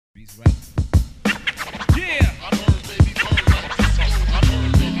He's right. Yeah.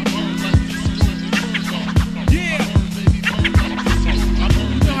 Yeah. You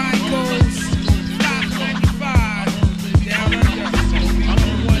know how it goes. 595. Down under. We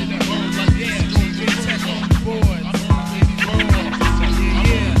don't wonder. Yeah. DJ Tech on the board. Baby Raw.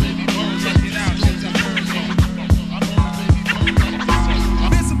 Yeah. Check it out. It's a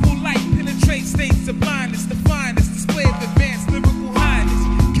visible light penetrates states of blindness. The finest display of advanced lyrical highness.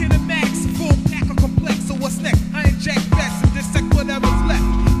 Kinematics, full pack of complex. So what's next? I inject bets and dissect whatever's left.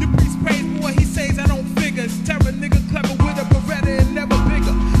 The priest prays more, he says I don't figure. It's terror, nigga, clever with a Beretta and never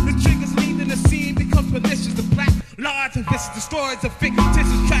bigger. The triggers lean in the scene, becomes pernicious. The black, large and vicious, the stories of fictitious.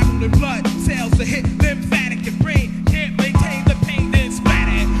 Travel in blood, cells a hit, lymphatic and brain. Can't maintain the pain, then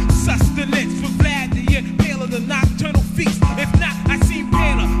splatter it. Sustenance for Vladimir, paler the nocturnal feast. If not, I seem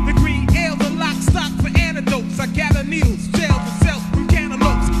paler. The green ale, the lock stock for antidotes. I gather needles, jails and cells from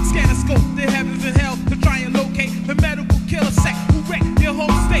cantaloupes. Scanoscope the heavens and hell to try and locate the medical killer sect who wreck your whole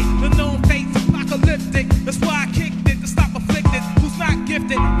state. The known fate's apocalyptic. That's why I kicked it to stop afflicted. Who's not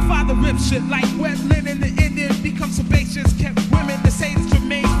gifted? Father rips shit like wet linen. The Indian becomes sebaceous. Kept women, the sadist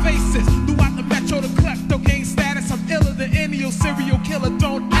remain faces. Throughout the metro, the klepto gain status. I'm iller than any serial killer.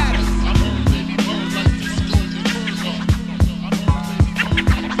 Don't add us.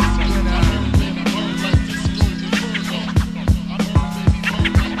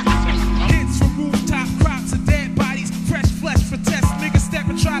 Hits from rooftop crops and dead bodies, fresh flesh for tests. Niggas step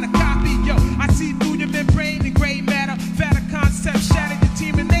and try to copy, yo. I see through your membrane and gray matter. Fatter concepts shatter your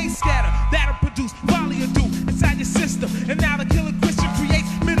team and they scatter. That'll produce volley of do inside your system. And now the killer Christian creates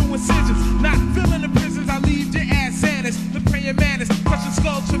middle incisions. Not filling the prisons, I leave your ass Xanax. The praying man is crushing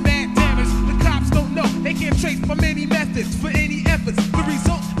skulls for mad damage. The cops don't know, they can't trace for many methods, for any efforts. The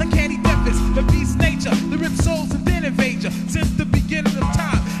result, uncanny deficits. The beast nature, the rip souls and then invade ya. Since the beginning of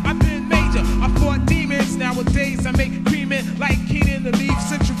time, I've been major. I fought demons, nowadays I make creaming like Keenan, the leaf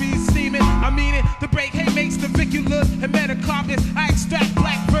centuries steaming. I mean it, the break makes the navicular and metacarpus. I extract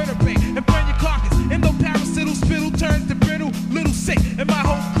black vertebrae and burn your carcass. Endoparasital spittle turns to brittle, little sick. And my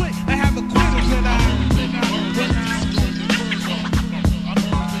whole clique, I have a quitter when I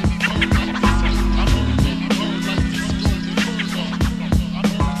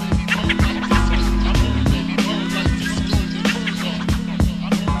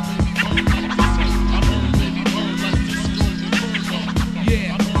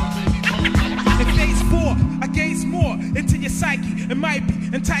more into your psyche. It might be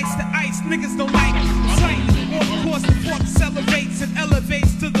enticed to ice. Niggas don't like it. Slightly off course, the force accelerates and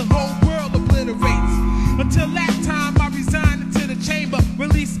elevates to the whole world obliterates. Until that time, I resign into the chamber.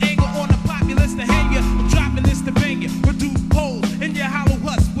 Release anger on the populace to hang you. I'm dropping this to bang you. Reduce holes in your hollow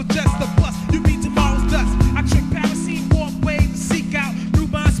husk with just a bust. You be tomorrow's dust. I trick parasite walkways to seek out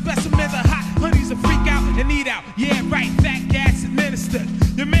newborn specimens of hot honeys to freak out and eat out. Yeah, right. Fat gas administered.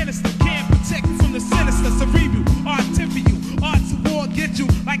 Your minister can't protect you from the sinister cerebral. Artificial, art to war, get you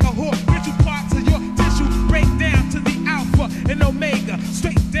like a whore. Get you parts of your tissue, break down to the alpha and omega,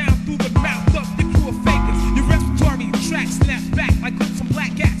 straight down through the